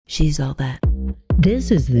She's All That.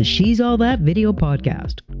 This is the She's All That video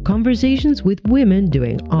podcast. Conversations with women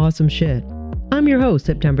doing awesome shit. I'm your host,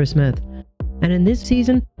 September Smith. And in this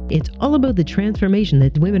season, it's all about the transformation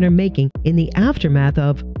that women are making in the aftermath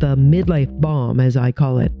of the midlife bomb, as I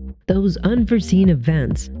call it. Those unforeseen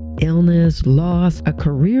events, illness, loss, a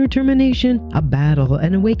career termination, a battle,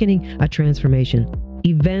 an awakening, a transformation.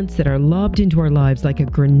 Events that are lobbed into our lives like a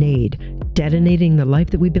grenade, detonating the life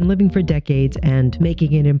that we've been living for decades and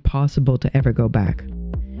making it impossible to ever go back.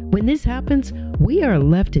 When this happens, we are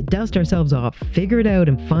left to dust ourselves off, figure it out,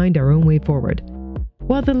 and find our own way forward.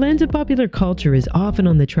 While the lens of popular culture is often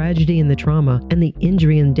on the tragedy and the trauma and the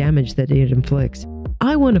injury and damage that it inflicts,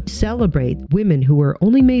 I want to celebrate women who were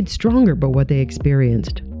only made stronger by what they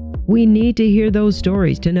experienced. We need to hear those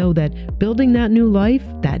stories to know that building that new life,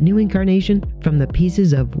 that new incarnation from the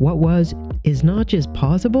pieces of what was, is not just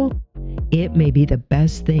possible, it may be the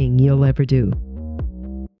best thing you'll ever do.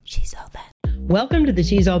 She's All That. Welcome to the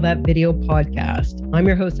She's All That video podcast. I'm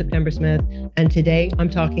your host, September Smith, and today I'm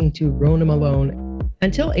talking to Rhona Malone.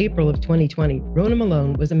 Until April of 2020, Rhona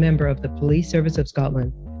Malone was a member of the Police Service of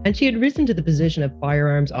Scotland, and she had risen to the position of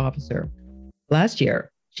firearms officer. Last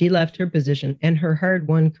year, she left her position and her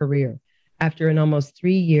hard-won career after an almost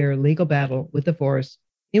 3-year legal battle with the force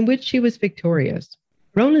in which she was victorious.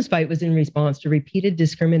 Rhona's fight was in response to repeated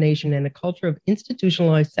discrimination and a culture of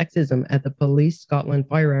institutionalized sexism at the Police Scotland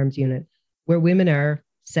Firearms Unit, where women are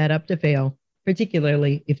set up to fail,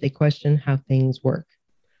 particularly if they question how things work.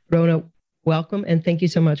 Rhona, welcome, and thank you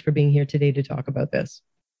so much for being here today to talk about this.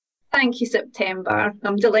 Thank you, September.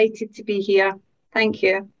 I'm delighted to be here. Thank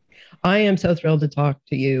you. I am so thrilled to talk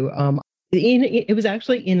to you. It was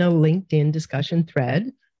actually in a LinkedIn discussion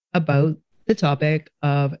thread about the topic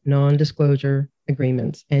of non-disclosure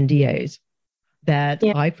agreements, NDAs, that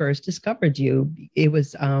I first discovered you. It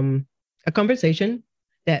was a conversation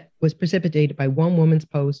that was precipitated by one woman's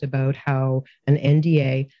post about how an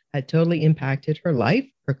NDA had totally impacted her life,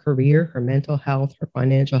 her career, her mental health, her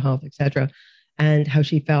financial health, etc., and how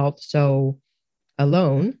she felt so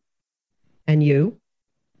alone, and you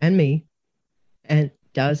and me and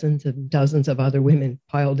dozens of other women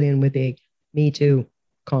piled in with a "Me Too"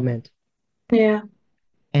 comment. Yeah.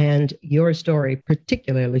 And your story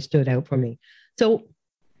particularly stood out for me. So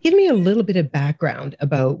give me a little bit of background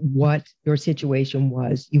about what your situation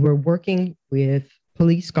was. You were working with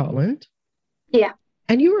Police Scotland. Yeah.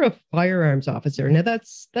 And you were a firearms officer. Now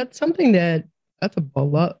that's something that's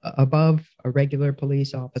above a regular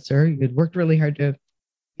police officer. You'd worked really hard to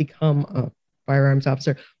become a firearms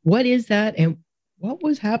officer. What is that? And what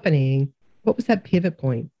was happening? What was that pivot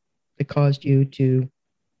point that caused you to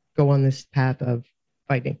go on this path of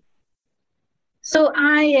fighting? So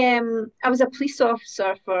I was a police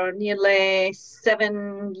officer for nearly 8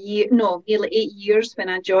 years when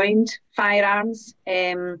I joined firearms.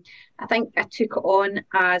 I think I took it on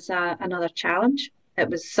as another challenge. It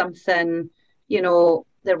was something,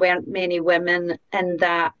 there weren't many women in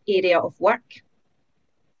that area of work.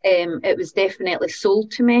 It was definitely sold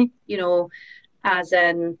to me, as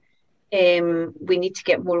in, we need to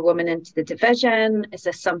get more women into the division. Is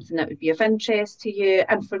this something that would be of interest to you?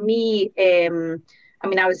 And for me, I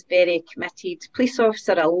was very committed police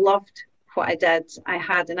officer. I loved what I did. I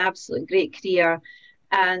had an absolutely great career.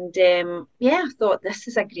 And I thought this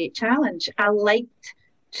is a great challenge. I liked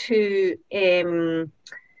to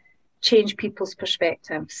change people's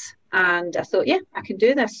perspectives. And I thought, I can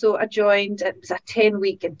do this. So I joined. It was a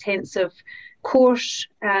 10-week intensive course,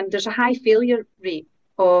 and there's a high failure rate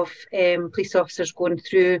of police officers going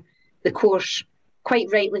through the course, quite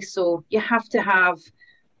rightly so. You have to have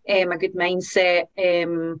a good mindset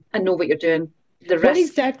and know what you're doing. What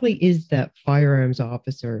exactly is that firearms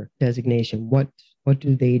officer designation? What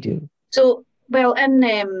do they do? So, well, I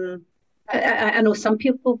know some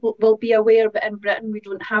people will be aware, but in Britain, we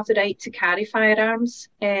don't have the right to carry firearms.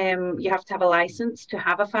 You have to have a license to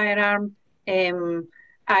have a firearm,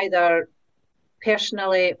 either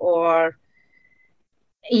personally or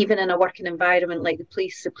even in a working environment like the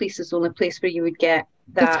police. The police is the only place where you would get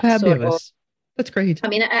that. That's fabulous. That's great. I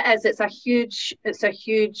mean, it's a huge,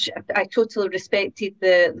 I totally respected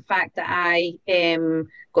the fact that I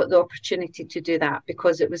got the opportunity to do that,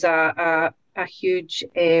 because it was a huge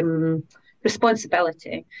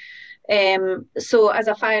responsibility. So as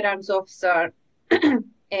a firearms officer, I'd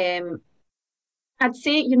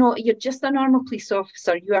say, you're just a normal police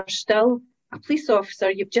officer. You are still a police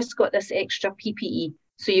officer. You've just got this extra PPE.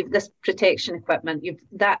 So you've this protection equipment.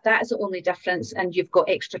 That is the only difference, and you've got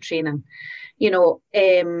extra training.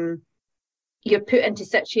 you're put into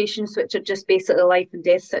situations which are just basically life and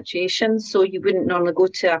death situations. So you wouldn't normally go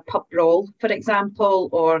to a pub brawl, for example,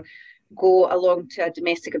 or go along to a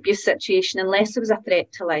domestic abuse situation unless there was a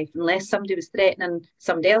threat to life, unless somebody was threatening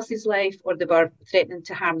somebody else's life or they were threatening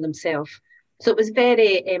to harm themselves. So it was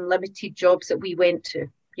very limited jobs that we went to,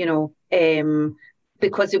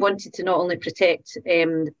 because they wanted to not only protect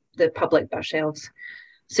the public but ourselves.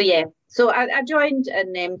 So yeah, so I joined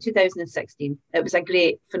in 2016. It was a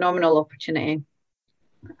great, phenomenal opportunity.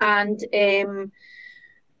 And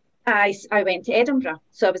I went to Edinburgh.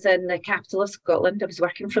 So I was in the capital of Scotland. I was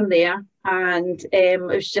working from there. And it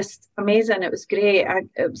was just amazing. It was great.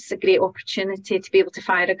 It was a great opportunity to be able to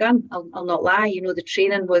fire a gun. I'll not lie. The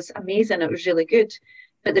training was amazing. It was really good.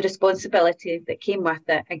 But the responsibility that came with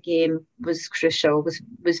it, again, was crucial,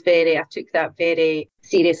 I took that very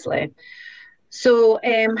seriously. So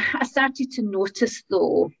I started to notice,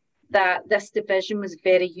 though, that this division was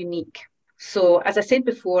very unique. So as I said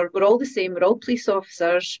before, we're all the same. We're all police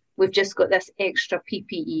officers. We've just got this extra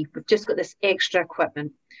PPE. We've just got this extra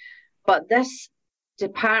equipment. But this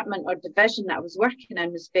department or division that I was working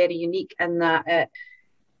in was very unique in that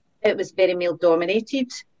it was very male-dominated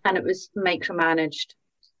and it was micromanaged.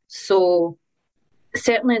 So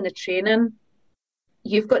certainly in the training,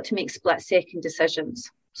 you've got to make split-second decisions.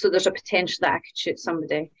 So there's a potential that I could shoot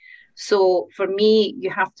somebody. So for me, you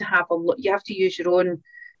have to use your own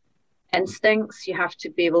instincts. You have to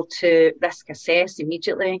be able to risk assess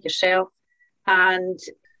immediately yourself, and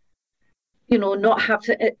not have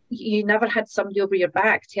you never had somebody over your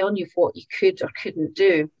back telling you what you could or couldn't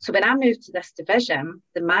do. So when I moved to this division,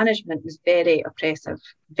 the management was very oppressive,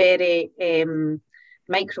 very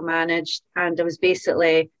micromanaged, and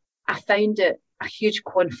I found it a huge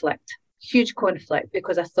conflict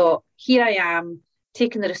because I thought, here I am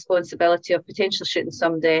taking the responsibility of potentially shooting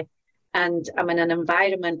somebody, and I'm in an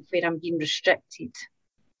environment where I'm being restricted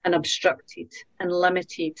and obstructed and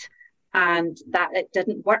limited, and that it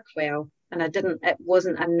didn't work well, and it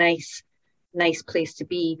wasn't a nice place to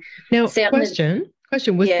be. Now, question,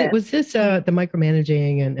 was this the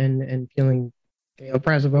micromanaging and feeling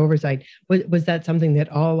oppressive oversight, was that something that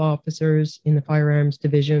all officers in the firearms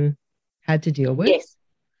division had to deal with? Yes.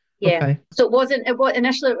 Yeah. Okay. So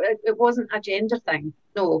initially it wasn't a gender thing.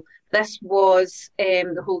 No, this was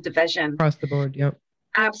the whole division. Across the board, yeah.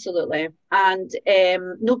 Absolutely. And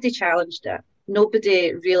nobody challenged it.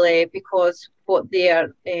 Nobody really, because what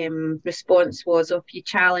their response was, if you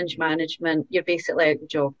challenge management, you're basically out of the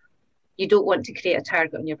job. You don't want to create a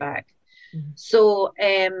target on your back. Mm-hmm. So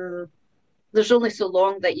there's only so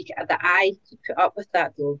long that I could put up with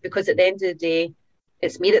that, though, because at the end of the day,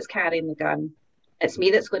 it's me that's carrying the gun. It's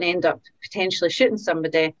me that's going to end up potentially shooting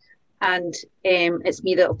somebody, and it's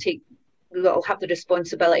me that'll have the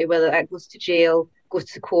responsibility, whether that goes to jail, goes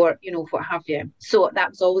to court, what have you. So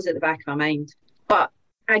that was always at the back of my mind. But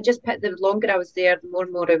the longer I was there, the more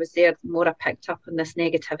and more I was there, the more I picked up on this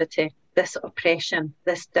negativity, this oppression,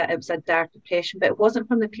 it was a dark oppression, but it wasn't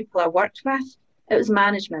from the people I worked with. It was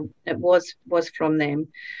management. It was from them.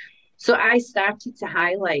 So I started to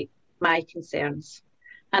highlight my concerns.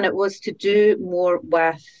 And it was to do more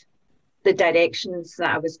with the directions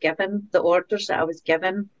that I was given, the orders that I was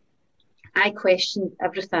given. I questioned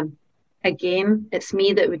everything. Again, it's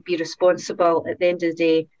me that would be responsible at the end of the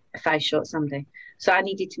day if I shot somebody. So I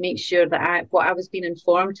needed to make sure that what I was being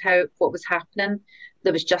informed, what was happening,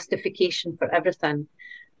 there was justification for everything.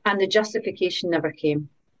 And the justification never came.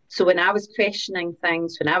 So when I was questioning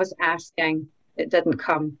things, when I was asking, it didn't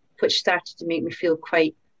come, which started to make me feel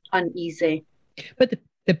quite uneasy. But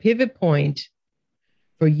the pivot point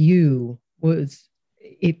for you was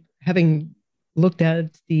having looked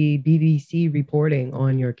at the BBC reporting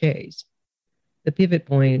on your case. The pivot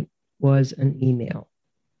point was an email.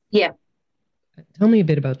 Yeah. Tell me a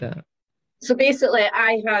bit about that. So basically,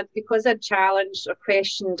 because I'd challenged or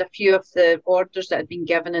questioned a few of the orders that had been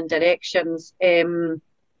given and directions,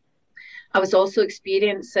 I was also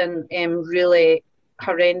experiencing really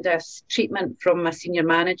horrendous treatment from my senior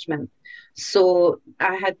management. So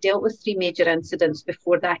I had dealt with 3 major incidents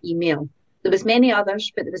before that email. There was many others,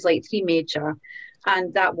 but there was 3 major.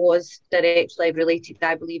 And that was directly related,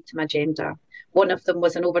 I believe, to my gender. One of them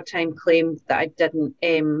was an overtime claim that I didn't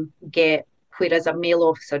get, whereas a male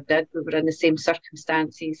officer did. We were in the same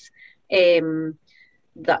circumstances. The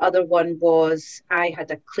other one was I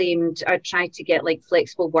tried to get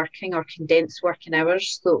flexible working or condensed working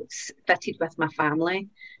hours, so it's fitted with my family.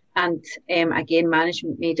 And again,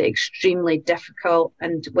 management made it extremely difficult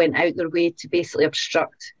and went out their way to basically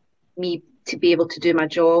obstruct me to be able to do my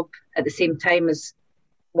job at the same time as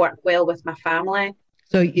work well with my family.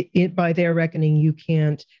 So by their reckoning, you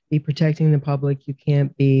can't be protecting the public. You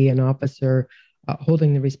can't be an officer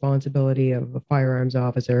holding the responsibility of a firearms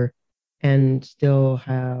officer and still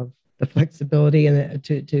have the flexibility and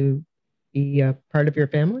to be part of your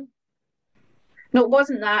family? No, it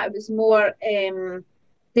wasn't that. It was more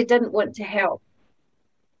they didn't want to help.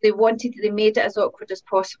 They made it as awkward as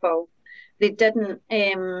possible. They didn't,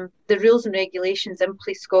 the rules and regulations in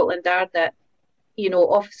Police Scotland are that,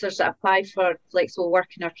 officers that apply for flexible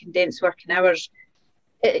working or condensed working hours,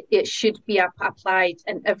 it should be applied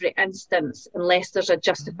in every instance unless there's a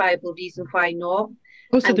justifiable reason why not.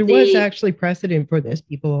 Oh, so there was actually precedent for this,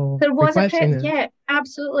 people there was requesting this. Yeah,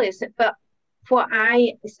 absolutely. But what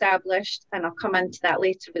I established, and I'll come into that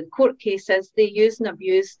later with court cases, they used and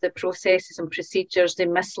abused the processes and procedures. They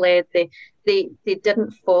misled. They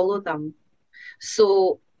didn't follow them.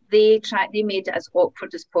 So they made it as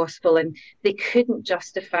awkward as possible, and they couldn't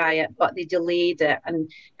justify it, but they delayed it.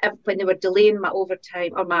 And when they were delaying my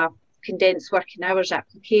overtime or my condensed working hours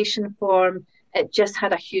application form, it just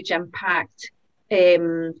had a huge impact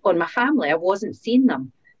on my family. I wasn't seeing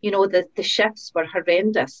them. The shifts were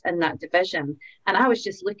horrendous in that division. And I was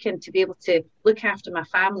just looking to be able to look after my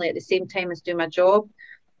family at the same time as do my job.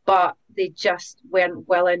 But they just weren't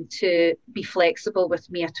willing to be flexible with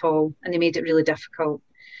me at all. And they made it really difficult.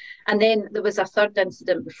 And then there was a third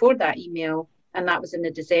incident before that email, and that was in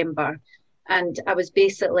the December. And I was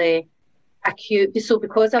basically accused. So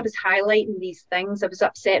because I was highlighting these things, I was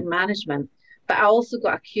upsetting management. But I also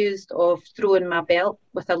got accused of throwing my belt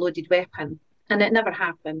with a loaded weapon. And it never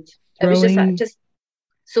happened. It was just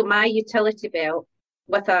so my utility belt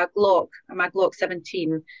with a Glock, my Glock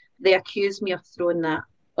 17, they accused me of throwing that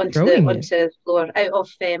onto the floor out of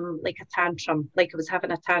like a tantrum, like I was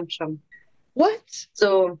having a tantrum. What?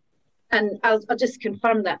 So, and I'll just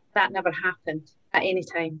confirm that never happened at any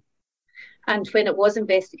time. And when it was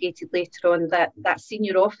investigated later on, that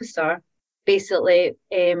senior officer basically,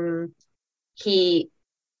 he,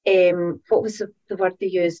 what was the word they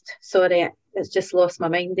used? Sorry, it's just lost my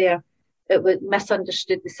mind there. It was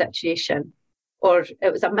misunderstood the situation, or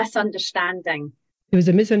it was a misunderstanding. It was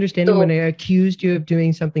a misunderstanding when I accused you of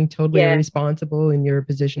doing something totally irresponsible in your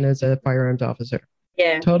position as a firearms officer.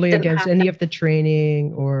 Yeah. Totally against any of the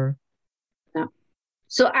training or... No.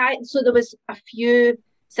 So there was a few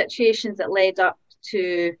situations that led up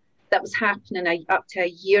to, that was happening up to a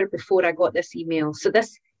year before I got this email. So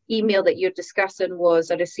this email that you're discussing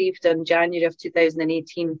I received in January of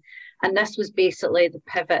 2018. And this was basically the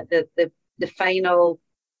pivot, the final,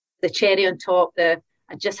 the cherry on top, I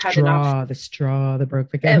just had enough. The straw that broke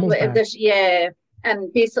the camel's back.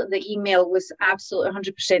 And basically the email was absolutely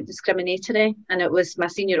 100% discriminatory. And it was my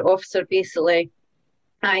senior officer, basically,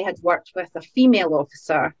 I had worked with a female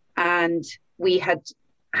officer and we had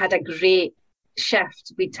a great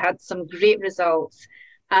shift. We'd had some great results.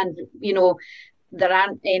 And,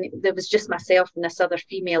 there was just myself and this other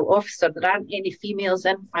female officer. There aren't any females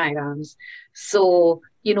in firearms. So,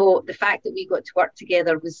 the fact that we got to work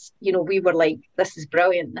together was, we were like, this is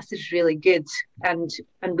brilliant. This is really good. And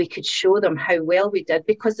we could show them how well we did,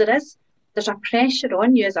 because there's a pressure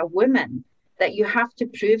on you as a woman that you have to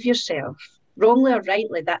prove yourself, wrongly or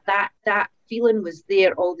rightly, that feeling was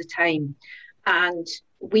there all the time. And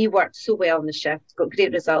we worked so well on the shift, got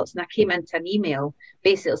great results. And I came into an email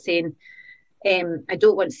basically saying, I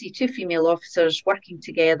don't want to see two female officers working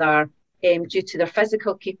together due to their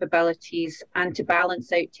physical capabilities and to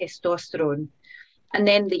balance out testosterone. And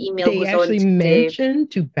then the email was on to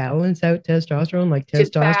mentioned to balance out testosterone, like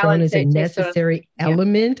testosterone is a necessary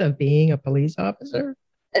element of being a police officer.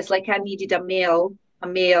 It's like I needed a male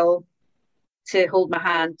to hold my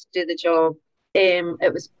hand to do the job.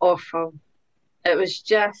 It was awful. It was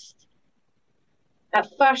just, at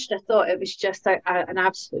first I thought it was just an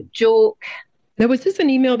absolute joke. Now, was this an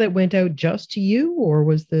email that went out just to you, or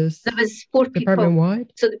was this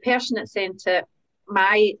department-wide? So the person that sent it,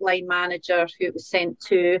 my line manager, who it was sent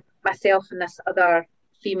to, myself and this other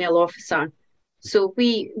female officer. So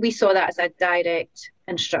we saw that as a direct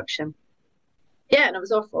instruction. Yeah, and it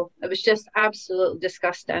was awful. It was just absolutely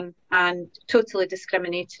disgusting and totally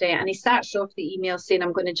discriminatory. And he starts off the email saying,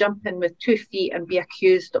 I'm going to jump in with 2 feet and be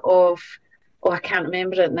accused of, I can't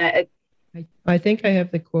remember it now. I think I have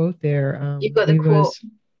the quote there. You've got the quote.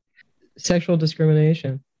 Sexual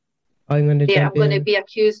discrimination. I'm going to to be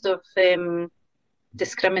accused of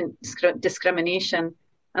discrimination.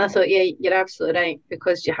 And I thought, yeah, you're absolutely right,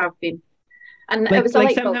 because you have been. And it was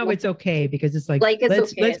like somehow it's okay, because it's like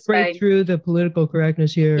let's break through the political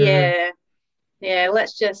correctness here. Yeah.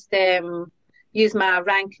 Let's just use my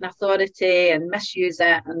rank and authority and misuse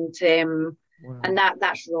it, and Wow. And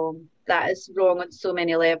that's wrong. That is wrong on so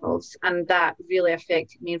many levels. And that really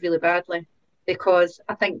affected me really badly, because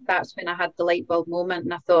I think that's when I had the light bulb moment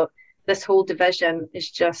and I thought, this whole division is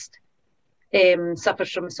just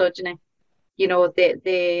suffers from misogyny. You know,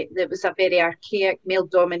 there was a very archaic,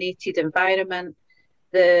 male-dominated environment.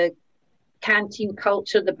 The canteen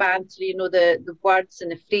culture, the banter, you know, the words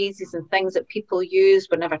and the phrases and things that people use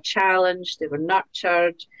were never challenged, they were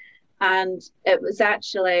nurtured. And it was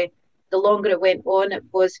actually, the longer it went on, it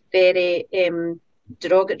was very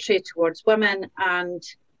derogatory towards women and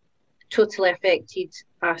totally affected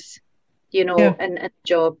us, you know, in the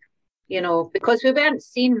job, you know, because we weren't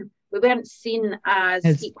seen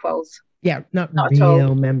as equals. Yeah, not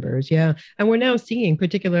real members. Yeah. And we're now seeing,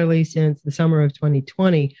 particularly since the summer of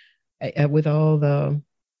 2020, with all the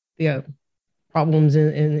problems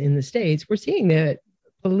in the States, we're seeing that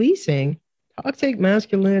policing, toxic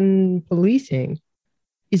masculine policing,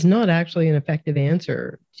 is not actually an effective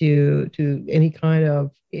answer to any kind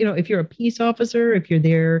of, you know, if you're a peace officer, if you're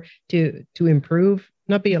there to improve,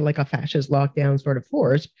 not be like a fascist lockdown sort of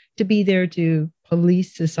force, to be there to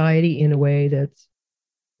police society in a way that's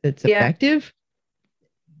effective,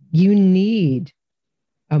 you need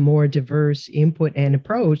a more diverse input and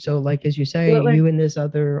approach. So like, as you say, you and this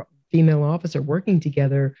other female officer working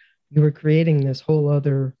together, you were creating this whole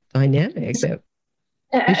other dynamic that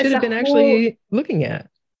you should have been actually looking at.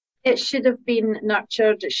 It should have been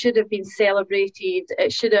nurtured. It should have been celebrated.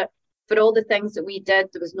 It should have, for all the things that we did,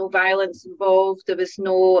 there was no violence involved. There was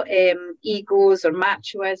no egos or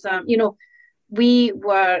machoism. You know, we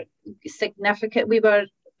were significant. We were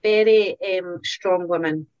very strong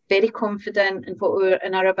women, very confident in what we were,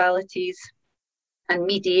 in our abilities, and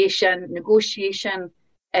mediation, negotiation.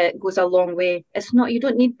 It goes a long way. It's not, you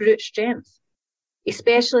don't need brute strength,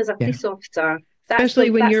 especially as a police officer. Especially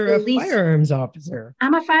when you're a firearms officer.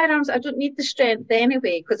 I'm a firearms. I don't need the strength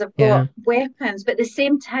anyway because I've got weapons. But at the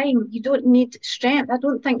same time, you don't need strength. I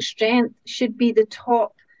don't think strength should be the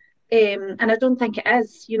top, and I don't think it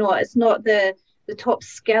is. You know, it's not the top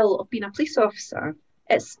skill of being a police officer.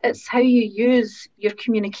 It's how you use your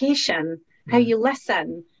communication, how you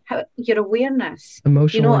listen, how your awareness,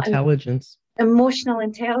 emotional intelligence. Emotional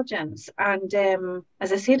intelligence. And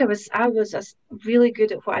as I said, I was really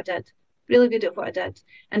good at what I did. Really good at what I did.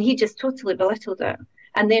 And he just totally belittled it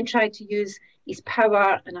and then tried to use his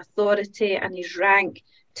power and authority and his rank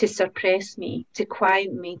to suppress me, to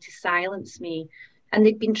quiet me, to silence me. And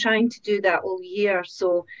they'd been trying to do that all year.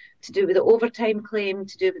 So to do with the overtime claim,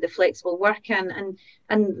 to do with the flexible working,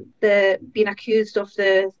 and the being accused of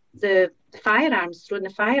the firearms, throwing the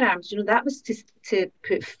firearms, you know, that was to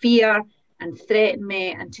put fear and threaten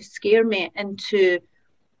me and to scare me into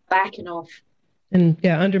backing off. And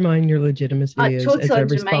undermine your legitimacy as a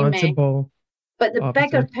responsible. But the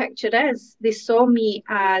bigger picture is they saw me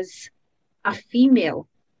as a female.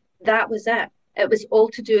 That was it. It was all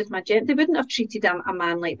to do with my gender. They wouldn't have treated a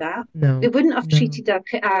man like that. No. They wouldn't have treated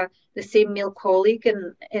the same male colleague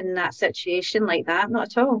in that situation like that.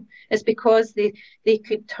 Not at all. It's because they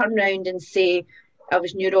could turn around and say, I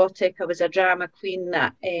was neurotic, I was a drama queen,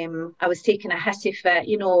 that I was taking a hissy fit.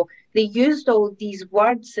 You know, they used all these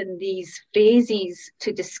words and these phrases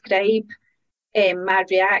to describe my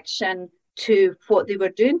reaction to what they were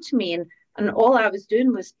doing to me. And all I was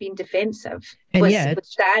doing was being defensive, was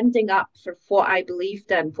standing up for what I believed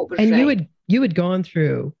in, what was right. And you had gone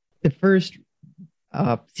through the first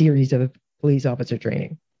series of police officer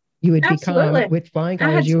training. You had become, with flying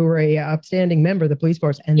colors, you were a upstanding member of the police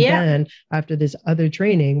force. And then after this other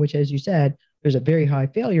training, which, as you said, there's a very high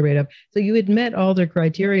failure rate of. So you had met all their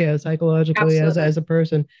criteria psychologically as a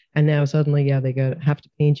person. And now suddenly, they have to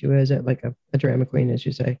paint you as a drama queen, as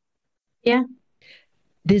you say. Yeah.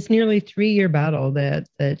 This nearly 3-year battle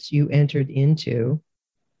that you entered into.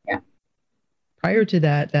 Yeah. Prior to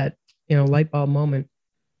that light bulb moment,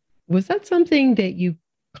 was that something that you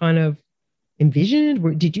kind of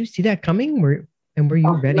envisioned? Did you see that coming? Were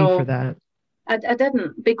you ready for that? I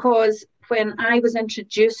didn't, because when I was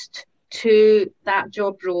introduced to that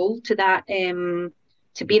job role, to that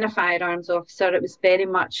to being a firearms officer, it was very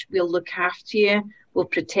much, we'll look after you, we'll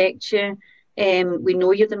protect you. We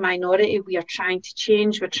know you're the minority. We are trying to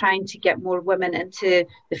change. We're trying to get more women into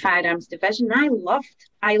the firearms division. And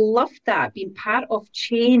I loved that, being part of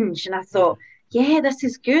change. And I thought, this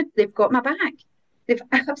is good. They've got my back. They've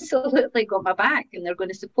absolutely got my back, and they're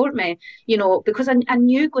going to support me, you know, because I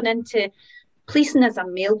knew going into policing is a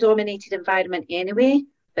male-dominated environment anyway,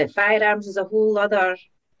 but firearms is a whole other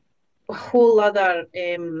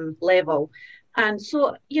level. And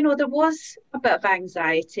so, you know, there was a bit of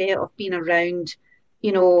anxiety of being around,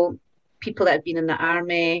 you know, people that had been in the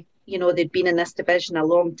army, they'd been in this division a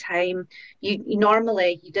long time.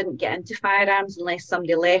 Normally you didn't get into firearms unless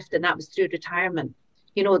somebody left, and that was through retirement.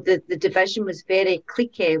 The division was very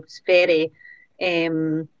cliquey. It was very,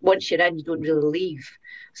 once you're in, you don't really leave.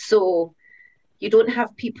 So you don't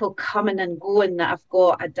have people coming and going that have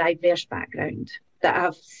got a diverse background, that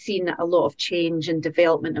have seen a lot of change and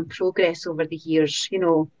development and progress over the years.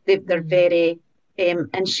 They're very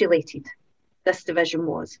insulated. This division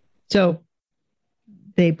was. So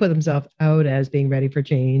they put themselves out as being ready for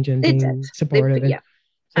change and being supportive. Yeah,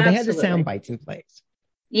 so they had the sound bites in place.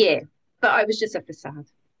 Yeah, but it was just a facade.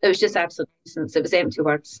 It was just absolute nonsense. It was empty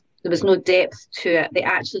words. There was no depth to it. They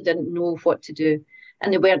actually didn't know what to do,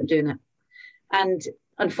 and they weren't doing it. And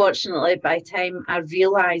unfortunately, by the time I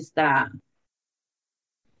realised that,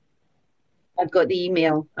 I'd got the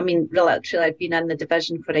email. I mean, literally, I'd been in the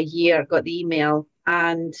division for a year, got the email,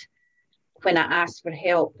 and when I asked for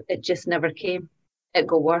help, it just never came. It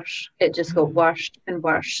got worse. It just got worse and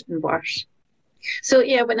worse and worse. So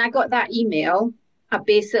yeah, when I got that email, I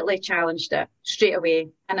basically challenged it straight away,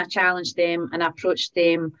 and I challenged them and I approached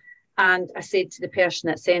them, and I said to the person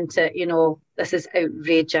that sent it, this is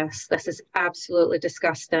outrageous. This is absolutely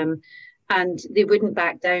disgusting. And they wouldn't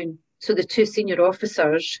back down. So the two senior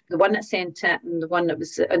officers, the one that sent it and the one that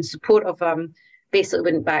was in support of him, basically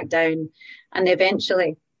wouldn't back down. And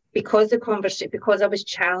eventually, because I was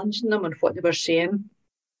challenging them on what they were saying,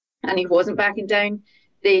 and he wasn't backing down,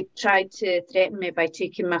 they tried to threaten me by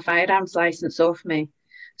taking my firearms license off me.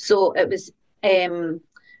 So it was,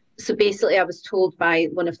 so basically I was told by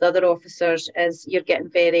one of the other officers, you're getting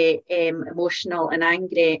very emotional and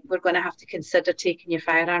angry. We're going to have to consider taking your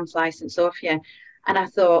firearms license off you. And I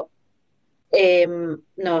thought, no,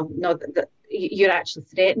 you're actually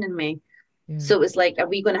threatening me. Yeah. So it was like, are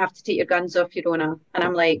we going to have to take your guns off your Rona? And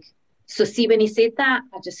I'm like, so see, when he said that,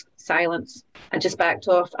 I just silence. I just backed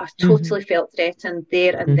off. I totally felt threatened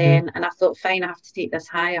there and then. And I thought, fine, I have to take this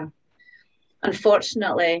higher.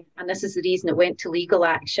 Unfortunately, and this is the reason it went to legal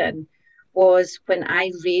action, was when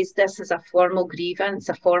I raised this as a formal grievance,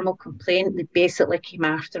 a formal complaint, they basically came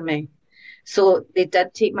after me. So they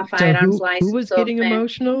did take my firearms license. Who was getting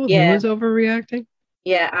emotional? Yeah. Who was overreacting?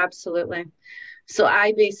 Yeah, absolutely. So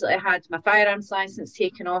I basically had my firearms license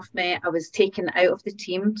taken off me. I was taken out of the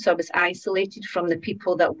team. So I was isolated from the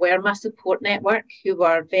people that were my support network, who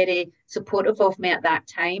were very supportive of me at that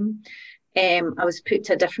time. I was put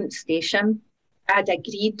to a different station. I'd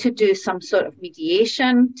agreed to do some sort of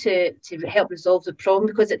mediation to help resolve the problem,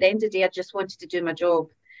 because at the end of the day, I just wanted to do my job.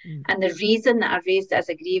 And the reason that I raised it as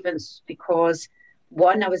a grievance, because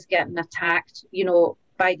one, I was getting attacked,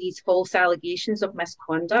 by these false allegations of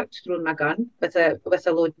misconduct, throwing my gun with a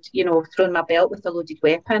load, throwing my belt with a loaded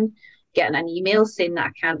weapon, getting an email saying that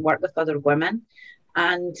I can't work with other women.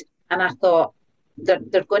 And I thought,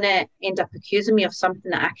 they're going to end up accusing me of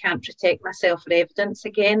something that I can't protect myself or evidence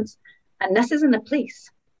against. And this isn't the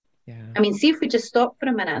police. Yeah. I mean, see if we just stop for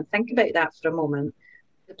a minute and think about that for a moment.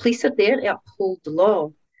 The police are there to uphold the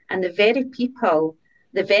law. And the very people,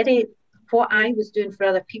 what I was doing for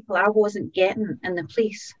other people, I wasn't getting in the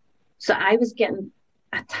police. So I was getting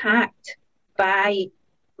attacked by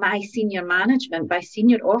my senior management, by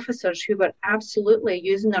senior officers who were absolutely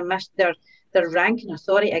using their rank and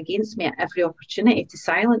authority against me at every opportunity to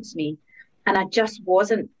silence me. And I just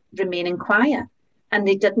wasn't remaining quiet. And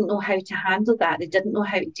they didn't know how to handle that. They didn't know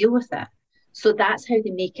how to deal with it. So that's how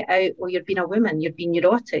they make it out. Oh, you're being a woman, you're being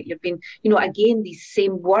neurotic, you're being, again, these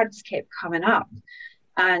same words kept coming up.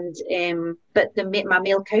 And, but my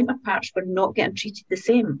male counterparts were not getting treated the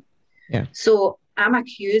same. Yeah. So I'm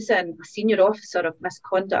accusing a senior officer of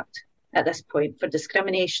misconduct at this point for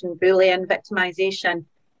discrimination, bullying, victimization.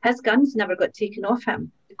 His guns never got taken off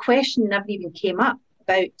him. The question never even came up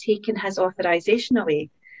about taking his authorization away.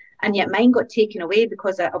 And yet mine got taken away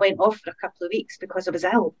because I went off for a couple of weeks because I was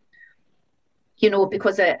ill.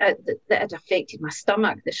 Because it had affected my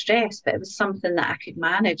stomach, the stress, but it was something that I could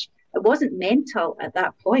manage. It wasn't mental at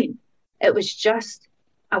that point. It was just,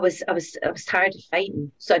 I was tired of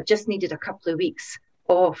fighting. So I just needed a couple of weeks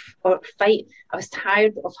off or fight. I was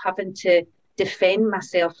tired of having to defend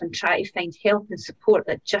myself and try to find help and support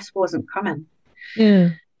that just wasn't coming. Yeah.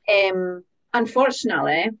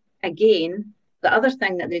 Unfortunately, again, the other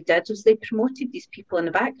thing that they did was they promoted these people in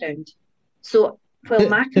the background. So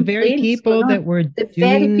the very people that were the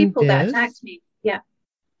very people that attacked me,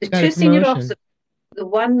 the two senior officers, the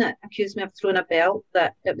one that accused me of throwing a belt,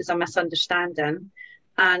 that it was a misunderstanding,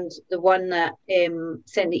 and the one that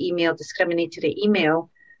sent the discriminatory email,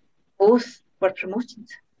 both were promoted.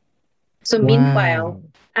 So meanwhile,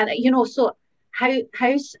 and so how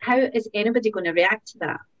is anybody going to react to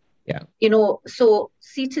that? Yeah. You know, so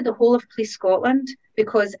see to the whole of Police Scotland,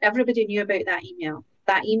 because everybody knew about that email.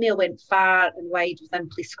 That email went far and wide within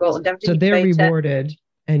Police Scotland. So they're rewarded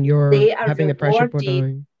and you're having the pressure put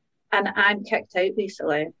on. And I'm kicked out,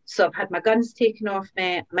 basically. So I've had my guns taken off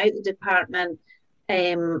me. I'm out the department.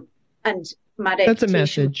 And my reputation... That's a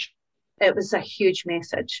message. It was a huge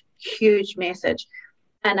message.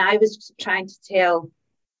 And I was trying to tell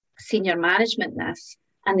senior management this,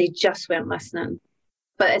 and they just weren't listening.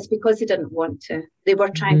 But it's because they didn't want to. They were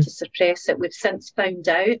trying to suppress it. We've since found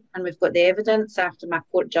out, and we've got the evidence after my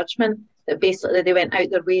court judgment, that basically they went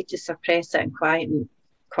out their way to suppress it and quieten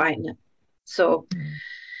it. So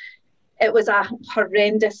it was a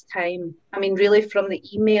horrendous time. I mean, really from the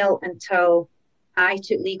email until I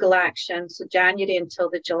took legal action, so January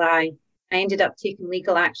until the July, I ended up taking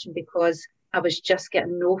legal action because I was just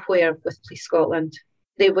getting nowhere with Police Scotland.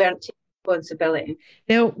 They weren't taking responsibility.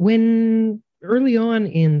 Now, when early on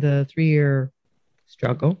in the 3-year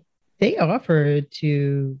struggle, they offered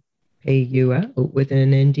to pay you out with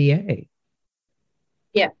an NDA.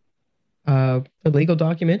 Yeah. A legal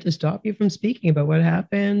document to stop you from speaking about what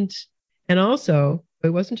happened. And also, it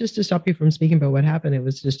wasn't just to stop you from speaking about what happened, it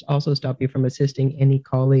was just also stop you from assisting any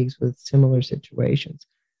colleagues with similar situations.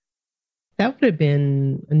 That would have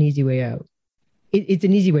been an easy way out. It's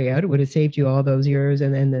an easy way out. It would have saved you all those years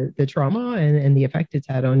and the trauma and the effect it's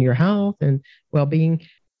had on your health and well-being.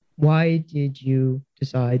 Why did you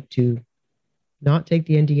decide to not take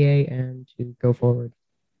the NDA and to go forward?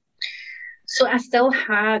 So I still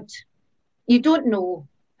had, you don't know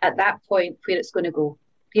at that point where it's going to go.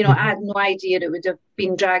 You know, I had no idea it would have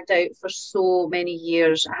been dragged out for so many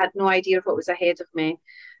years. I had no idea what was ahead of me.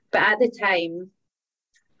 But at the time,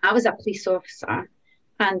 I was a police officer.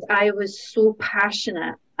 And I was so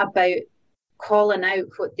passionate about calling out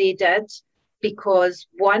what they did because,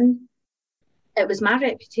 one, it was my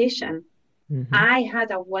reputation. I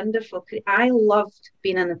had a wonderful, I loved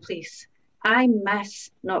being in the police. I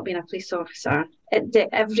miss not being a police officer.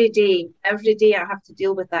 Every day I have to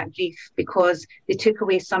deal with that grief because they took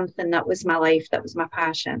away something that was my life, that was my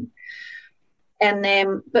passion.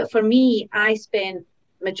 And but for me, I spent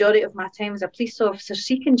the majority of my time as a police officer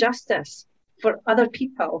seeking justice for other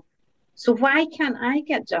people. So why can't I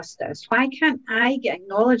get justice? Why can't I get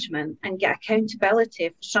acknowledgement and get accountability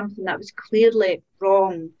for something that was clearly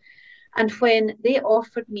wrong? And when they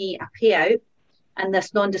offered me a payout and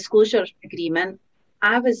this non-disclosure agreement,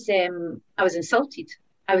 I was insulted.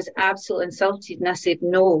 I was absolutely insulted. And I said,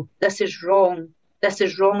 no, this is wrong. This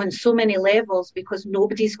is wrong on so many levels because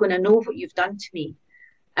nobody's going to know what you've done to me.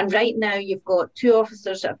 And right now you've got 2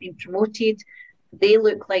 officers that have been promoted. They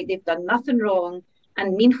look like they've done nothing wrong.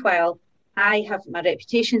 And meanwhile, my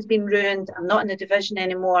reputation's been ruined. I'm not in the division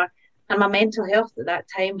anymore. And my mental health at that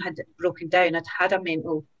time had broken down. I'd had a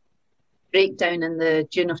mental breakdown in the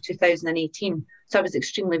June of 2018. So I was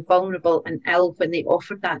extremely vulnerable and ill when they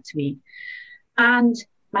offered that to me. And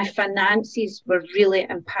my finances were really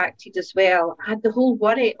impacted as well. I had the whole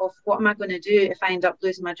worry of what am I going to do if I end up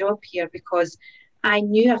losing my job here, because I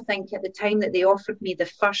knew, I think at the time that they offered me the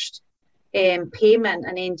first payment,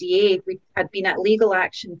 an NDA, we had been at legal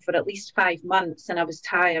action for at least 5 months and I was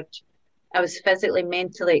tired. I was physically,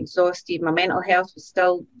 mentally exhausted. My mental health was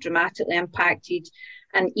still dramatically impacted.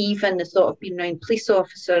 And even the thought of being around police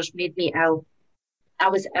officers made me ill. I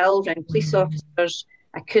was ill around police officers.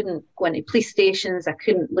 I couldn't go into police stations. I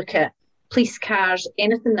couldn't look at police cars.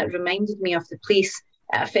 Anything that reminded me of the police,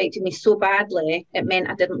 it affected me so badly, it meant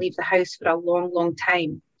I didn't leave the house for a long, long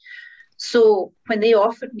time. So when they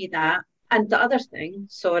offered me that, and the other thing,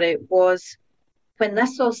 was when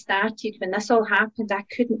this all started, when this all happened, I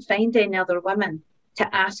couldn't find any other women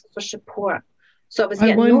to ask for support. So I was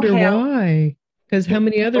getting no help. I wonder why. Because how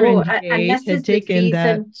many other NGAs had taken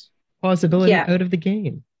that possibility out of the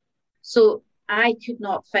game? So I could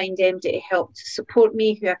not find anybody to help to support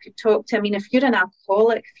me, who I could talk to. I mean, if you're an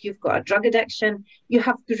alcoholic, if you've got a drug addiction, you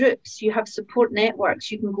have groups, you have support networks,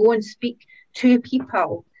 you can go and speak to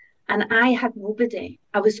people. And I had nobody.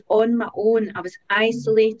 I was on my own. I was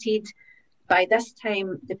isolated. By this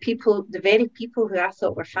time, the very people who I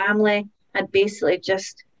thought were family had basically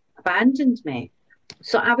just abandoned me.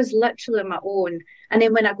 So I was literally on my own. And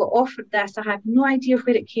then when I got offered this, I had no idea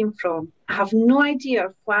where it came from. I have no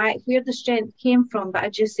idea where the strength came from, but I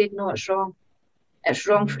just said, no, it's wrong. It's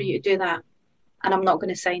wrong for you to do that. And I'm not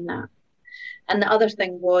going to sign that. And the other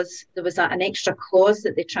thing was there was an extra clause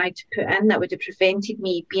that they tried to put in that would have prevented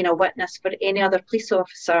me being a witness for any other police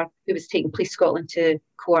officer who was taking Police Scotland to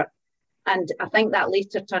court. And I think that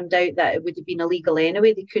later turned out that it would have been illegal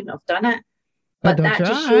anyway. They couldn't have done it. But that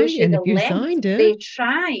just shows you the length. They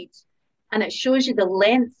tried. And it shows you the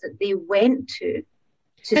lengths that they went and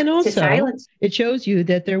to also, silence. it shows you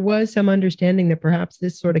that there was some understanding that perhaps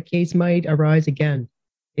this sort of case might arise again.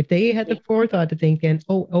 If they had the forethought to think then,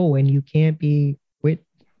 and you can't be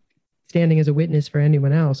standing as a witness for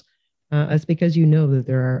anyone else, it's because you know that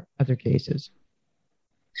there are other cases.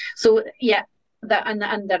 So yeah,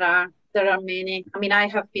 and there are many. I mean, I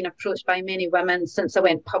have been approached by many women since I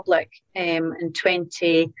went public in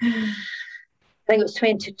 20. I think it was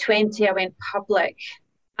 2020. I went public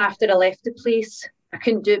after I left the police. I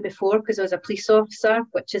couldn't do it before because I was a police officer,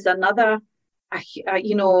 which is another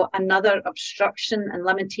obstruction and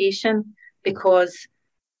limitation, because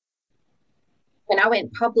when I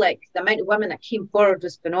went public, the amount of women that came forward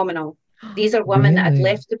was phenomenal. These are women that had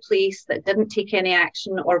left the police, that didn't take any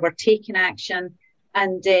action or were taking action.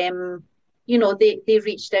 And, they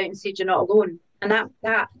reached out and said, you're not alone. And that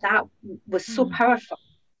was so powerful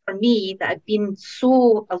for me, that I'd been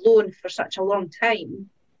so alone for such a long time.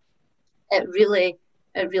 It really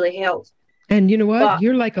helped. And you know what?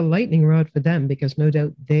 You're like a lightning rod for them, because no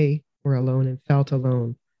doubt they were alone and felt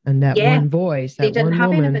alone. And that one voice, that one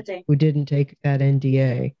woman anybody who didn't take that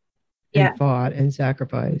NDA and fought and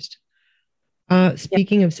sacrificed.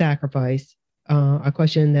 Speaking of sacrifice, a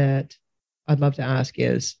question that I'd love to ask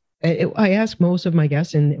is, I ask most of my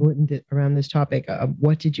guests around this topic,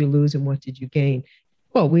 what did you lose and what did you gain?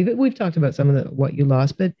 Well, we've talked about some of what you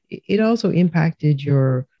lost, but it also impacted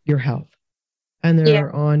your health, and there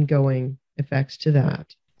are ongoing effects to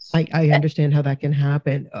that. I understand how that can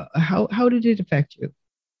happen. How did it affect you?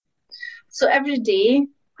 So every day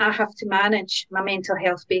I have to manage my mental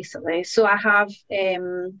health, basically. So I have,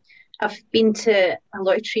 I've been to a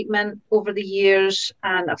lot of treatment over the years,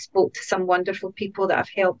 and I've spoke to some wonderful people that have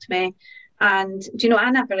helped me. And, I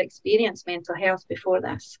never experienced mental health before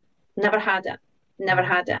this. Never had it.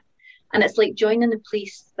 And it's like joining the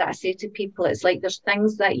police, that I say to people, it's like there's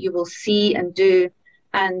things that you will see and do,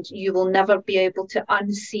 and you will never be able to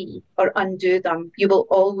unsee or undo them.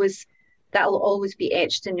 That will always be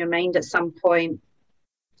etched in your mind at some point.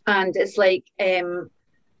 And it's like,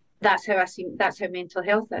 that's how mental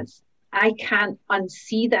health is. I can't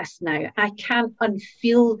unsee this now. I can't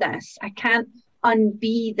unfeel this. I can't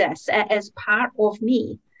unbe this. It is part of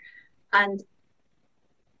me. And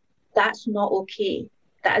that's not okay.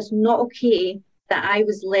 That is not okay that I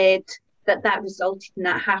was led, that resulted in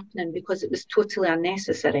that happening, because it was totally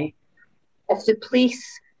unnecessary. If the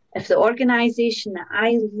police, if the organisation that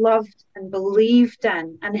I loved and believed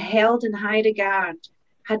in and held in high regard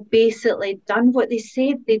had basically done what they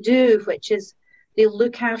said they do, which is they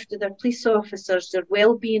look after their police officers, their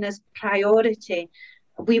well-being is priority,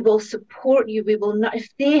 we will support you, we will not. If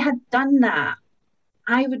they had done that,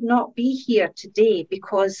 I would not be here today,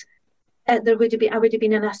 because I would have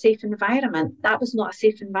been in a safe environment. That was not a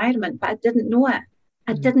safe environment, but I didn't know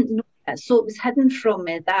it. So it was hidden from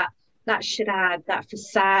me, that charade, that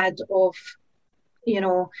facade of,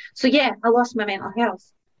 So yeah, I lost my mental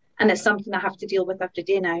health, and it's something I have to deal with every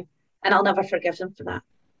day now, and I'll never forgive them for that.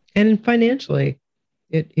 And financially,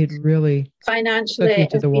 it really it's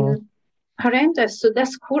been horrendous. So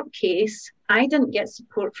this court case, I didn't get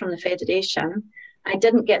support from the Federation. I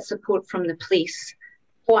didn't get support from the police.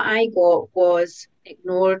 What I got was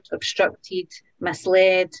ignored, obstructed,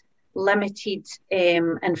 misled, limited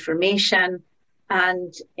information.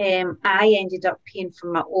 And I ended up paying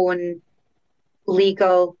for my own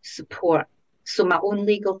legal support. So my own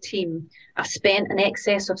legal team, I've spent in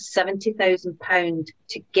excess of £70,000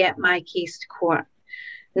 to get my case to court.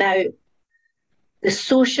 Now, the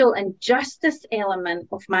social injustice element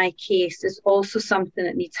of my case is also something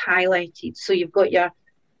that needs highlighted. So you've got your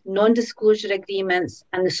non-disclosure agreements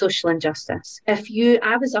and the social injustice.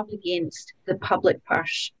 I was up against the public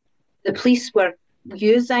purse. The police were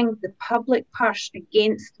using the public purse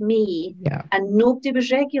against me, and nobody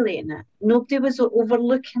was regulating it. Nobody was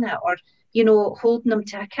overlooking it or, holding them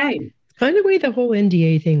to account. Kind of the way the whole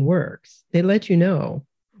NDA thing works. They let you know,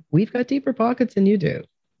 we've got deeper pockets than you do.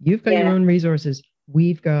 You've got your own resources.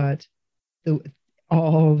 We've got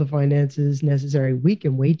all the finances necessary. We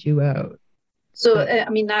can wait you out. So, that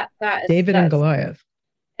is David and Goliath.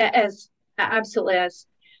 It is. It absolutely is.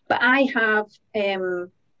 But I have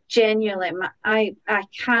genuinely, I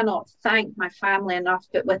cannot thank my family enough,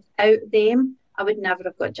 but without them, I would never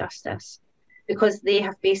have got justice, because they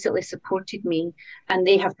have basically supported me, and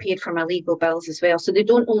they have paid for my legal bills as well. So they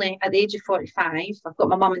don't only, at the age of 45, I've got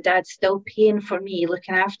my mum and dad still paying for me,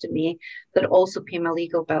 looking after me, they're also paying my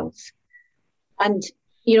legal bills. And,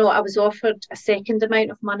 I was offered a second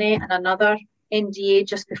amount of money and another NDA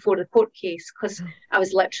just before the court case, because I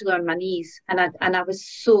was literally on my knees, and I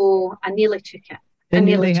nearly took it. They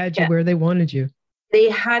knew they had you where they wanted you. They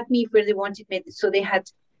had me where they wanted me. So they had,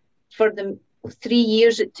 for the 3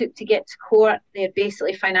 years it took to get to court, they had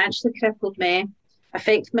basically financially crippled me,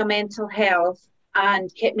 affected my mental health, and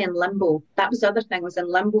kept me in limbo. That was the other thing, I was in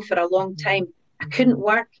limbo for a long time. I couldn't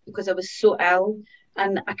work because I was so ill,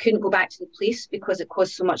 and I couldn't go back to the police because it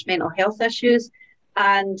caused so much mental health issues.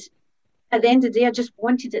 And at the end of the day, I just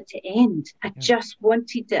wanted it to end. I just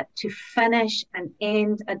wanted it to finish and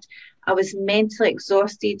end. And I was mentally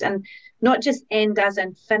exhausted, and not just end as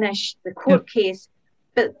in finish the court case,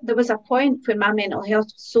 but there was a point when my mental health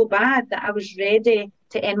was so bad that I was ready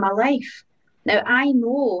to end my life. Now, I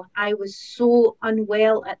know I was so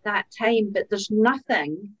unwell at that time, but there's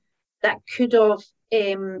nothing that could have,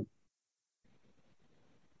 the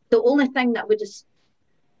only thing that would have,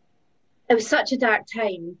 it was such a dark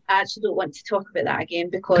time. I actually don't want to talk about that again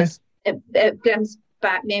because it brings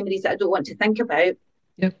back memories that I don't want to think about.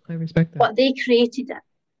 Yep, I respect that. But they created it.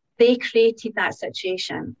 They created that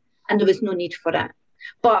situation, and there was no need for it.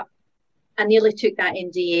 But I nearly took that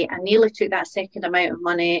NDA. I nearly took that second amount of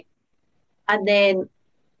money. And then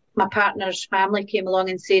my partner's family came along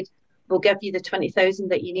and said, we'll give you the 20,000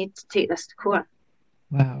 that you need to take this to court.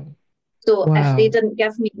 Wow. So if they didn't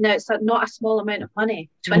give me, now it's not a small amount of money,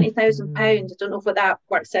 £20,000. I don't know what that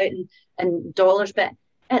works out in dollars, but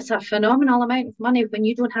it's a phenomenal amount of money when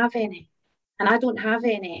you don't have any. And I don't have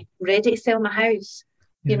any. I'm ready to sell my house.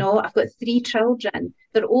 You know, I've got 3 children.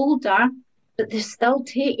 They're older, but they still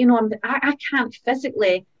take, you know, I can't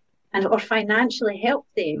physically or financially help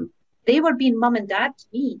them. They were being mum and dad to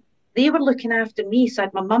me. They were looking after me. So I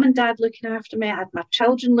had my mum and dad looking after me. I had my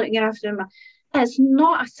children looking after me. It's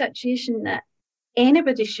not a situation that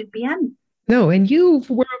anybody should be in. No, and you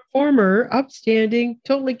were a former, upstanding,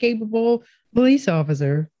 totally capable police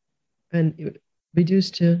officer, and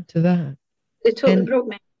reduced to that. They totally broke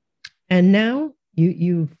me. And now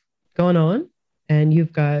you've gone on, and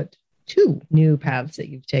you've got 2 new paths that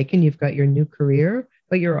you've taken. You've got your new career,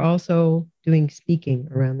 but you're also doing speaking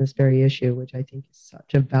around this very issue, which I think is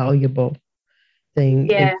such a valuable thing.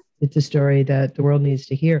 Yeah. It's a story that the world needs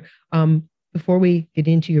to hear. Before we get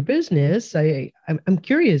into your business, I'm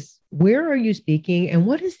curious, where are you speaking and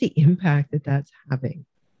what is the impact that that's having?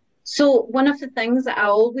 So one of the things that I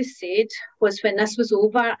always said was when this was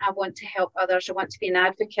over, I want to help others. I want to be an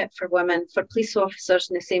advocate for women, for police officers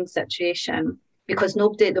in the same situation, because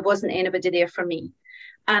there wasn't anybody there for me.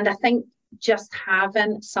 And I think just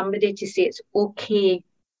having somebody to say it's okay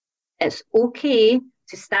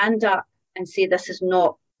to stand up and say this is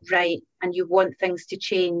not right and you want things to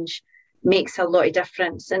change makes a lot of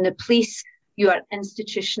difference. And the police, you are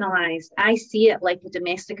institutionalized. I see it like a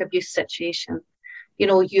domestic abuse situation. You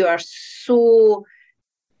know, you are so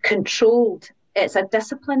controlled. It's a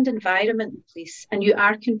disciplined environment in police, and you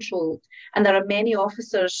are controlled. And there are many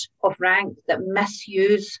officers of rank that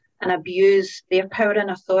misuse and abuse their power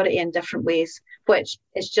and authority in different ways, which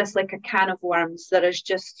is just like a can of worms. There is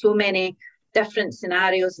just so many different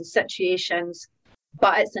scenarios and situations,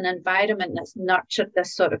 but it's an environment that's nurtured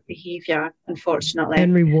this sort of behaviour, unfortunately.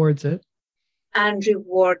 And rewards it. And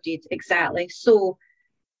rewarded, exactly. So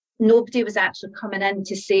nobody was actually coming in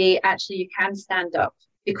to say, actually, you can stand up,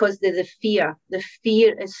 because the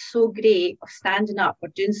fear is so great of standing up or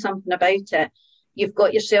doing something about it. You've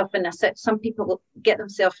got yourself in some people will get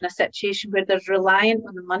themselves in a situation where they're reliant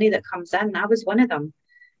on the money that comes in. I was one of them,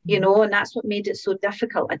 you know, and that's what made it so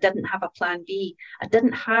difficult. I didn't have a plan B. I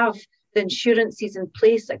didn't have the insurances in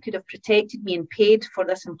place that could have protected me and paid for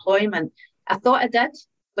this employment. I thought I did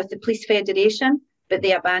with the Police Federation, but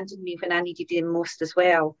they abandoned me when I needed them most as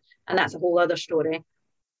well. And that's a whole other story.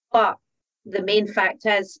 But the main fact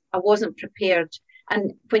is I wasn't prepared.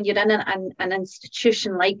 And when you're in an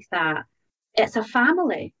institution like that, it's a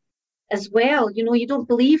family as well. You know, you don't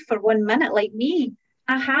believe for 1 minute, like me.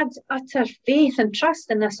 I had utter faith and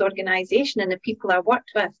trust in this organisation and the people I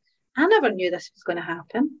worked with. I never knew this was going to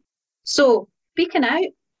happen. So speaking out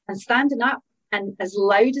and standing up and as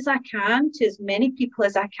loud as I can to as many people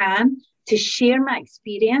as I can to share my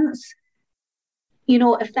experience, you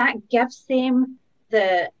know, if that gives them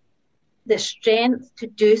the strength to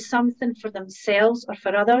do something for themselves or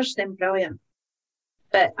for others, then brilliant.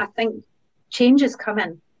 But I think change is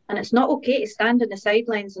coming, and it's not okay to stand on the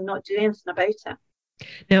sidelines and not do anything about it.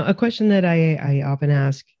 Now, a question that I often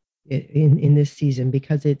ask in this season,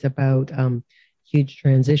 because it's about huge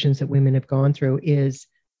transitions that women have gone through, is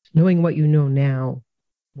knowing what you know now,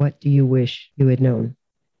 what do you wish you had known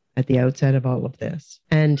at the outset of all of this?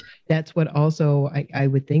 And that's what also I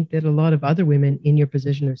would think that a lot of other women in your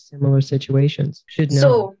position or similar situations should know.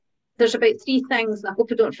 So there's about 3 things, and I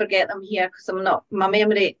hope I don't forget them here because my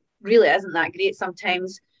memory really isn't that great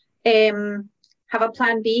sometimes. Have a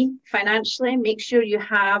plan B financially. Make sure you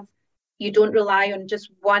don't rely on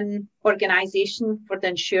just one organisation for the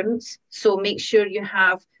insurance. So make sure you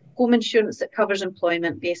have home insurance that covers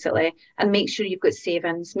employment, basically, and make sure you've got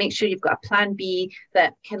savings. Make sure you've got a plan B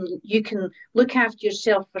that you can look after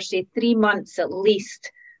yourself for, say, 3 months at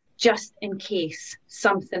least, just in case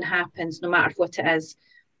something happens, no matter what it is.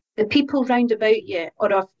 The people round about you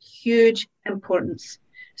are of huge importance.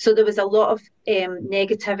 So there was a lot of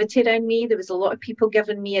negativity around me. There was a lot of people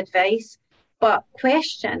giving me advice, but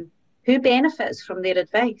question, who benefits from their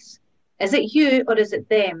advice? Is it you or is it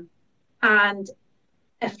them? And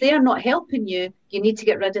if they're not helping you, you need to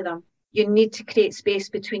get rid of them. You need to create space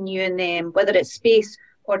between you and them, whether it's space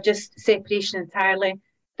or just separation entirely.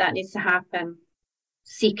 That needs to happen.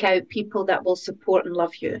 Seek out people that will support and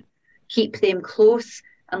love you. Keep them close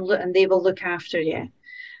and they will look after you.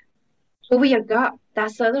 Go with your gut.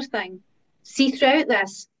 That's the other thing. See, throughout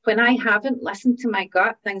this, when I haven't listened to my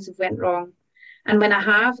gut, things have went wrong. And when I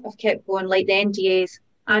have, I've kept going, like the NDAs.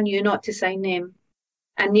 I knew not to sign them.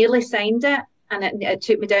 I nearly signed it, and it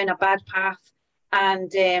took me down a bad path. And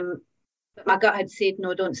my gut had said,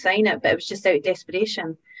 no, don't sign it, but it was just out of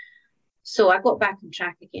desperation. So I got back on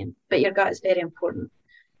track again. But your gut is very important.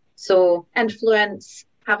 So influence,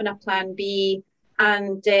 having a plan B,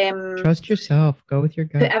 and trust yourself. Go with your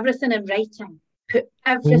gut. Put everything in writing. Put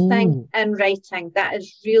everything in writing. That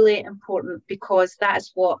is really important, because that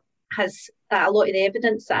is what has a lot of the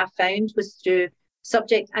evidence that I found was through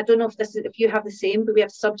subject. I don't know if you have the same, but we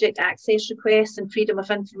have subject access requests and freedom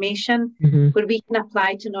of information, where we can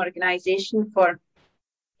apply to an organisation for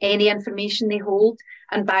any information they hold,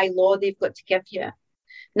 and by law they've got to give you.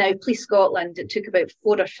 Now, Police Scotland, it took about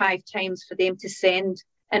 4 or 5 times for them to send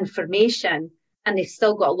information, and they've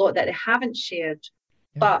still got a lot that they haven't shared.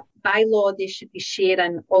 Yeah. But by law, they should be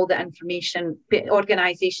sharing all the information.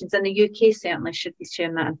 Organisations in the UK certainly should be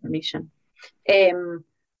sharing that information.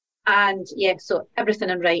 And yeah, so everything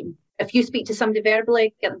in writing. If you speak to somebody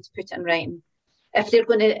verbally, get them to put it in writing. If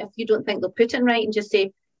you don't think they'll put it in writing, just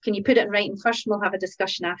say, can you put it in writing first, and we'll have a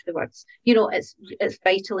discussion afterwards. You know, it's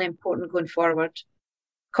vitally important going forward.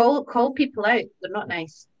 Call people out. They're not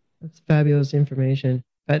nice. That's fabulous information.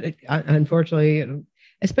 But unfortunately,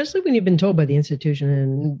 especially when you've been told by the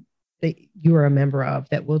institution that you are a member of,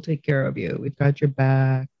 that we'll take care of you, we've got your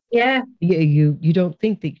back. Yeah. You don't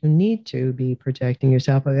think that you need to be protecting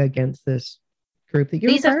yourself against this group that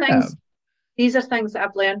you're part of. These are things that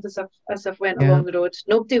I've learned as I've went along the road.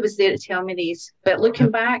 Nobody was there to tell me these, but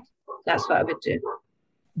looking back, that's what I would do.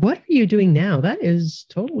 What are you doing now? That is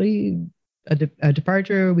totally a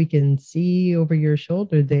departure. We can see over your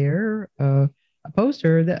shoulder there a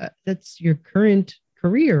poster that's your current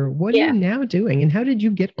career. What are you now doing, and how did you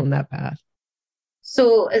get on that path?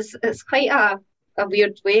 So it's quite a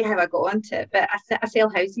weird way how I got onto it, but I sell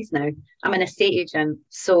houses now. I'm an estate agent,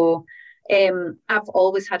 so I've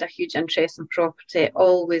always had a huge interest in property,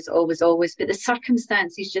 always, but the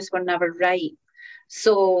circumstances just were never right.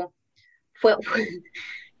 So, well,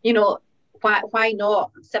 you know, why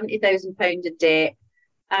not? £70,000 of debt.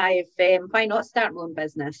 Why not start my own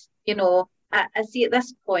business? You know, I see at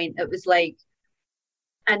this point it was like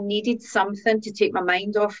I needed something to take my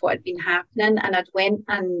mind off what had been happening, and I'd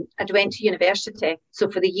went to university. So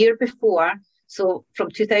for the year before, so from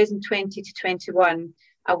 2020 to 21,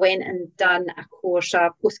 I went and done a course,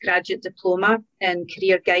 a postgraduate diploma in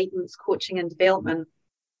career guidance, coaching and development.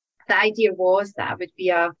 The idea was that I would be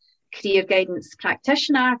a career guidance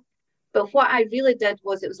practitioner, but what I really did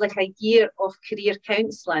was it was like a year of career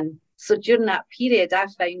counselling. So during that period, I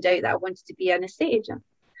found out that I wanted to be an estate agent.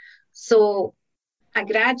 So I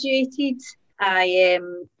graduated, I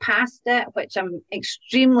passed it, which I'm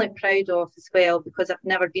extremely proud of as well, because I've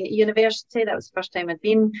never been at university. That was the first time I'd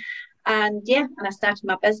been. And I started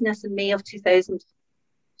my business in May of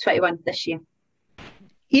 2021 this year.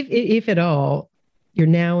 If at all, you're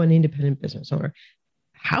now an independent business owner.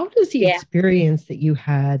 How does the experience that you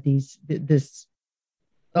had, the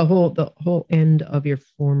whole end of your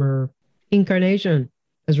former incarnation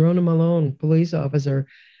as Rona Malone, police officer,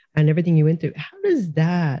 and everything you went through, how does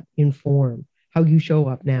that inform how you show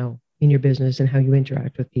up now in your business and how you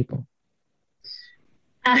interact with people?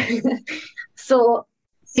 So,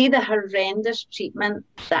 see the horrendous treatment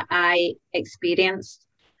that I experienced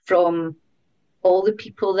from all the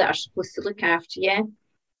people that are supposed to look after you.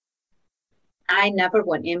 I never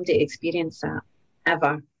want anybody to experience that,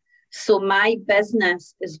 ever. So my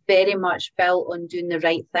business is very much built on doing the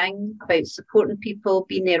right thing, about supporting people,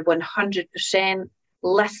 being there 100%,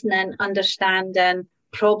 listening, understanding,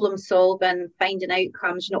 problem solving, finding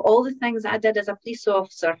outcomes, all the things that I did as a police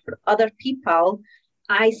officer for other people,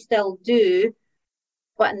 I still do,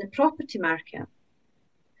 but in the property market.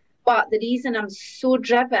 But the reason I'm so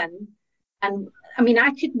driven, and I mean,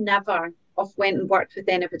 I could never have went and worked with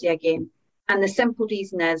anybody again. And the simple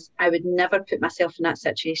reason is I would never put myself in that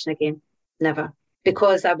situation again. Never.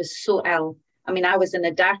 Because I was so ill. I mean, I was in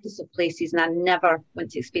the darkest of places and I never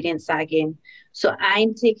want to experience that again. So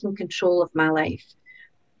I'm taking control of my life.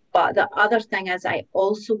 But the other thing is I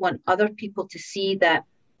also want other people to see that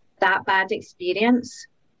that bad experience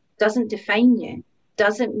doesn't define you,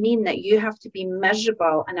 doesn't mean that you have to be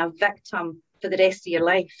miserable and a victim for the rest of your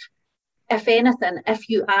life. If anything, if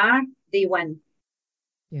you are, they win.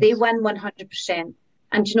 Yes. They win 100%.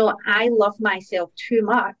 And I love myself too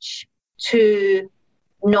much to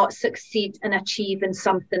not succeed and achieve in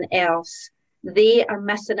something else. They are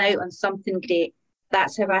missing out on something great.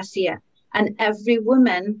 That's how I see it. And every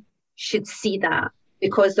woman should see that,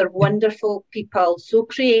 because they're wonderful people, so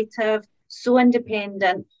creative, so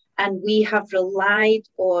independent, and we have relied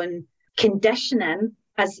on conditioning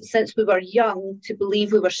since we were young to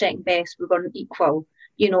believe we were second best, we weren't equal.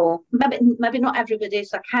 Maybe not everybody,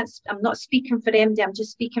 so I'm not speaking for MD, I'm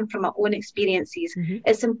just speaking from my own experiences. Mm-hmm.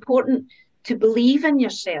 It's important to believe in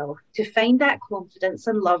yourself, to find that confidence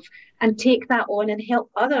and love, and take that on and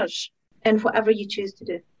help others in whatever you choose to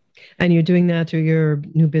do. And you're doing that through your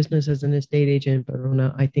new business as an estate agent, but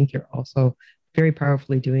Rhona, I think you're also very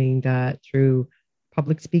powerfully doing that through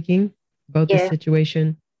public speaking about the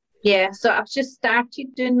situation. Yeah, so I've just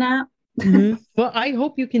started doing that. Mm-hmm. Well, I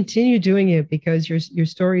hope you continue doing it, because your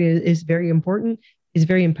story is very important, is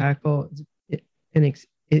very impactful, and it's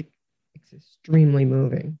extremely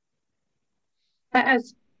moving.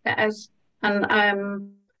 It is.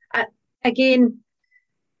 And again,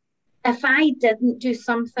 if I didn't do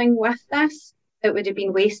something with this, it would have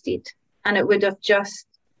been wasted, and it would have just,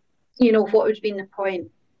 what would have been the point?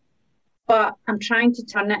 But I'm trying to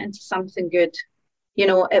turn it into something good.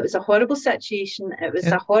 It was a horrible situation. It was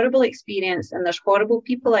a horrible experience, and there's horrible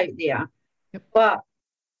people out there. Yep. But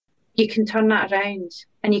you can turn that around,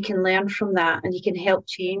 and you can learn from that, and you can help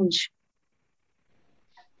change,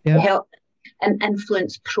 help and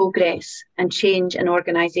influence progress and change in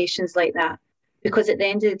organisations like that. Because at the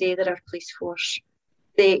end of the day, they're our police force.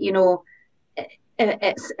 It's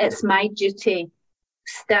my duty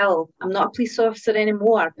still. I'm not a police officer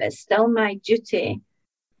anymore, but it's still my duty,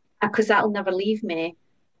 because that'll never leave me,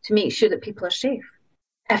 to make sure that people are safe.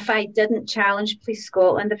 If I didn't challenge Police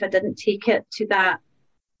Scotland, if I didn't take it to that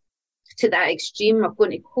extreme of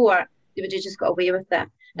going to court, they would have just got away with it,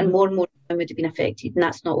 and more women would have been affected, and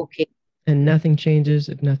that's not okay. And nothing changes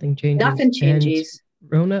if nothing changes. Nothing changes.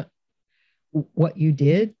 And Rhona, what you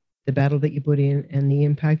did, the battle that you put in, and the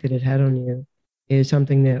impact that it had on you is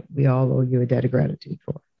something that we all owe you a debt of gratitude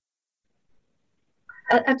for.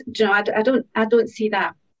 I don't see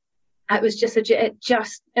that. It was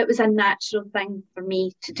it was a natural thing for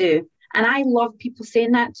me to do. And I love people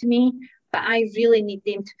saying that to me, but I really need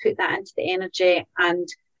them to put that into the energy and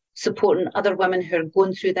supporting other women who are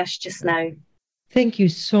going through this just now. Thank you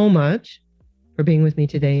so much for being with me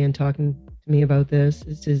today and talking to me about this.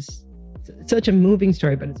 This is such a moving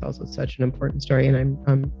story, but it's also such an important story. And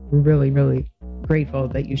I'm really, really grateful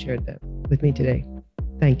that you shared that with me today.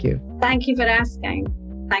 Thank you. Thank you for asking.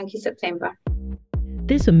 Thank you, September.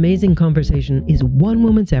 This amazing conversation is one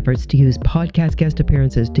woman's efforts to use podcast guest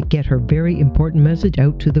appearances to get her very important message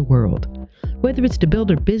out to the world. Whether it's to build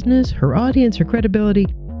her business, her audience, her credibility,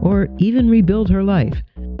 or even rebuild her life,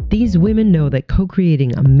 these women know that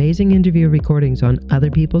co-creating amazing interview recordings on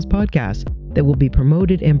other people's podcasts that will be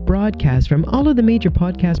promoted and broadcast from all of the major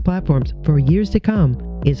podcast platforms for years to come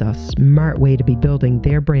is a smart way to be building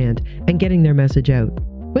their brand and getting their message out.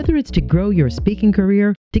 Whether it's to grow your speaking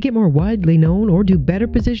career, to get more widely known, or to better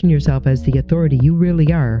position yourself as the authority you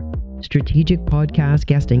really are, strategic podcast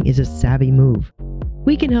guesting is a savvy move.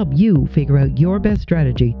 We can help you figure out your best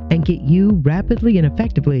strategy and get you rapidly and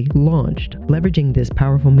effectively launched, leveraging this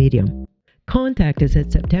powerful medium. Contact us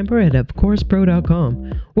at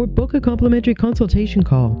september@ofcoursepro.com or book a complimentary consultation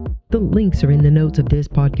call. The links are in the notes of this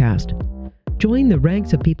podcast. Join the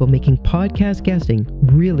ranks of people making podcast guesting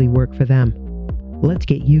really work for them. Let's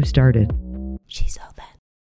get you started. She's all that.